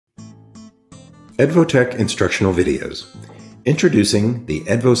Edvotek instructional videos. Introducing the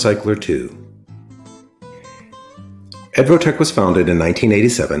EdvoCycler 2. Edvotek was founded in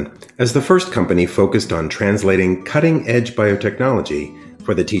 1987 as the first company focused on translating cutting-edge biotechnology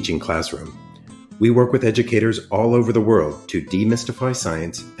for the teaching classroom. We work with educators all over the world to demystify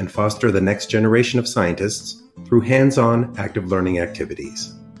science and foster the next generation of scientists through hands-on active learning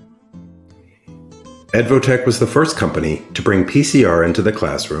activities. Edvotek was the first company to bring PCR into the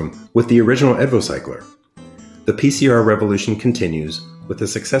classroom with the original EdvoCycler. The PCR revolution continues with the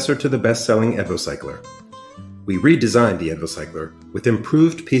successor to the best-selling EdvoCycler. We redesigned the EdvoCycler with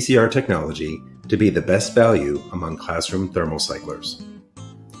improved PCR technology to be the best value among classroom thermal cyclers.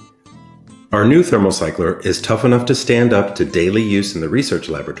 Our new thermal cycler is tough enough to stand up to daily use in the research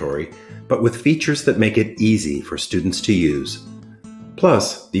laboratory, but with features that make it easy for students to use.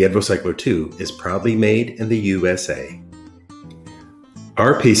 Plus, the EdvoCycler 2 is proudly made in the USA.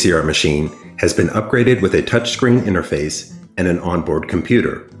 Our PCR machine has been upgraded with a touchscreen interface and an onboard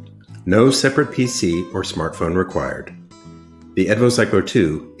computer. No separate PC or smartphone required. The EdvoCycler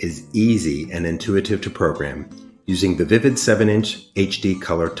 2 is easy and intuitive to program using the vivid 7-inch HD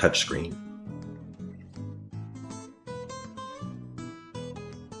color touchscreen.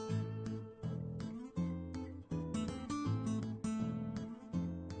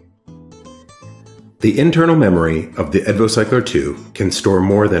 The internal memory of the EdvoCycler 2 can store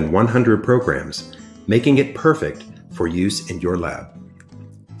more than 100 programs, making it perfect for use in your lab.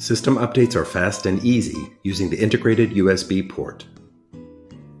 System updates are fast and easy using the integrated USB port.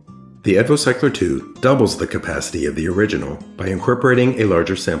 The EdvoCycler 2 doubles the capacity of the original by incorporating a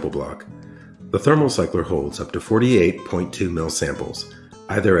larger sample block. The thermal cycler holds up to 48.2 ml samples,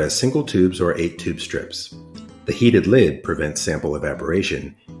 either as single tubes or 8-tube strips. The heated lid prevents sample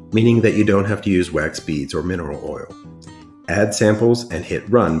evaporation, meaning that you don't have to use wax beads or mineral oil. Add samples and hit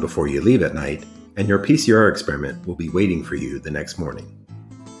run before you leave at night, and your PCR experiment will be waiting for you the next morning.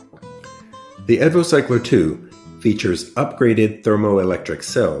 The EdvoCycler 2 features upgraded thermoelectric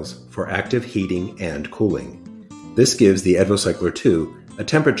cells for active heating and cooling. This gives the EdvoCycler 2 a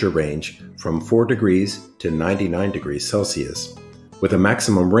temperature range from 4 degrees to 99 degrees Celsius, with a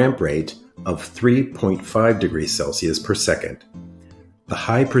maximum ramp rate of 3.5 degrees Celsius per second. The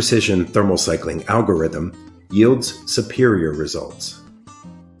high-precision thermal cycling algorithm yields superior results.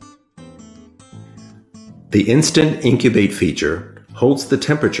 The instant Incubate feature holds the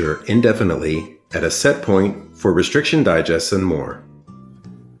temperature indefinitely at a set point for restriction digests and more.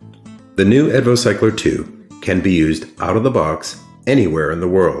 The new EdvoCycler 2 can be used out of the box anywhere in the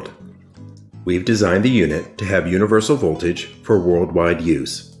world. We've designed the unit to have universal voltage for worldwide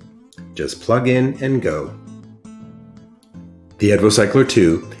use. Just plug in and go. The EdvoCycler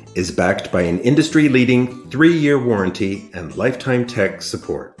 2 is backed by an industry-leading 3-year warranty and lifetime tech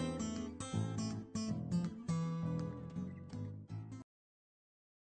support.